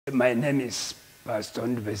My name is Pastor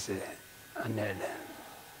Ndubueze Aneire.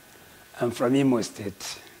 I'm from Imo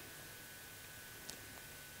State,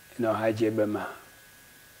 Hajebema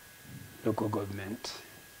local government,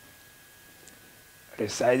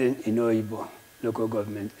 residing in Oibo local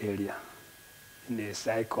government area, in a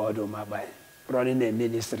site called Omabai, running a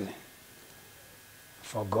ministry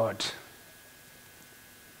for God.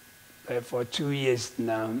 But for 2 years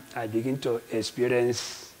now, I begin to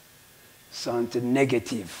experience something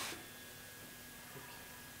negative.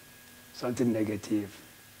 Something negative.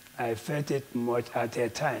 I felt it much at a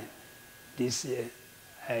time. This year,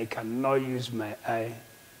 I cannot use my eye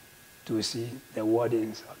to see the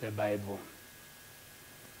wordings of the Bible.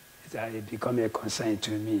 It has become a concern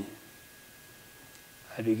to me.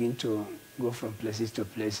 I begin to go from places to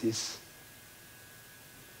places,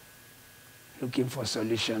 looking for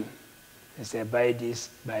solution. I say, buy this,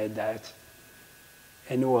 buy that.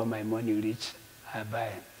 Anywhere my money reach, I buy.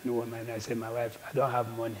 I say, my wife, I don't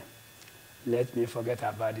have money. Let me forget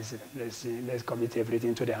about this. Let's commit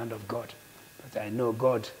everything to the hand of God. But I know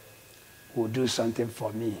God will do something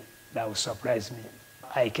for me that will surprise me.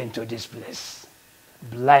 I came to this place,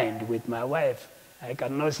 blind with my wife. I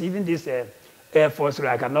cannot see, even this Air Force road,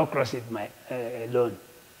 I cannot cross it alone.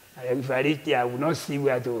 If I reach there, I will not see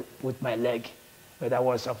where to put my leg. But I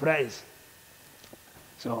was surprised.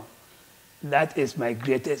 So that is my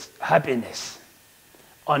greatest happiness.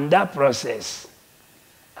 On that process,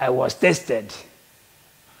 I was tested,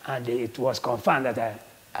 and it was confirmed that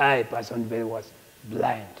I personally was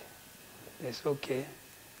blind. It's okay.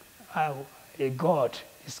 It's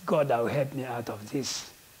God that will help me out of this.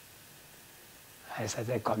 I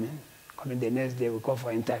started coming. The next day, we call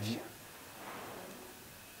for interview.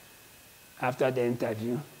 After the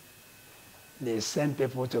interview, they sent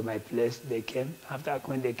people to my place. They came. After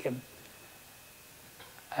when they came,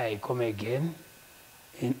 I come again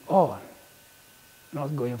in all,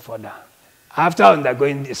 not going further. After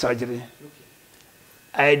undergoing the surgery,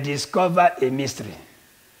 I discovered a mystery.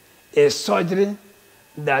 A surgery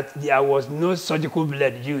that there was no surgical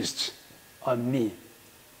blade used on me.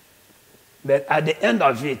 But at the end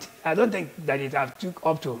of it, I don't think that it took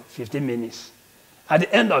up to 15 minutes. At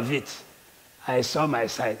the end of it, I saw my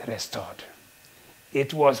sight restored.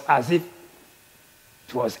 It was as if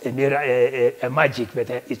it was a magic, but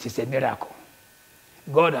it is a miracle.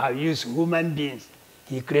 God has used human beings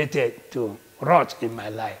He created to wrought in my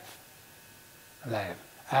life. I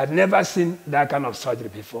had never seen that kind of surgery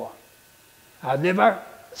before. I had never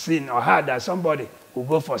seen or heard that somebody would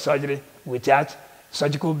go for surgery without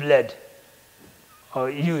surgical blade or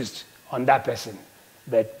used on that person.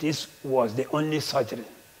 But this was the only surgery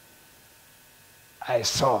I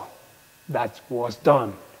saw that was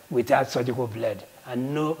done without surgical blade,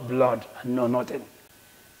 and no blood, and no nothing.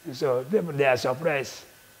 And so people, they are surprised.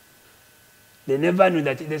 They never knew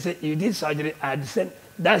that. They say, you did surgery, and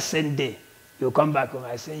that same day, you come back home.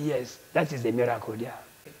 I say, yes, that is the miracle there.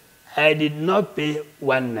 I did not pay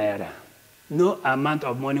 1 naira. No amount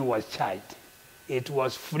of money was charged. It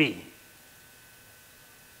was free.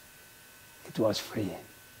 It was free.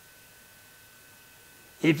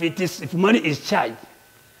 If money is charged,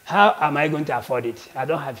 how am I going to afford it? I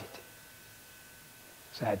don't have it.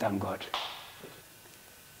 So I thank God.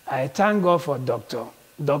 I thank God for doctor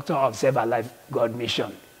of Savealife God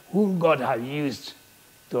Mission, whom God has used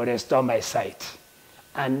to restore my sight.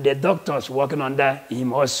 And the doctors working under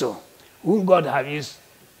him also, whom God has used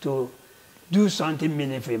to do something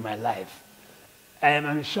meaningful in my life. I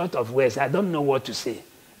am short of words. I don't know what to say.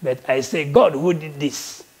 But I say, God who did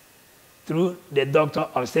this through the doctor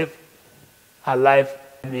of Savealife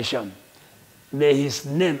Mission, may his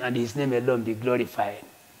name and his name alone be glorified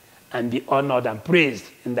and be honored and praised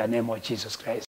in the name of Jesus Christ.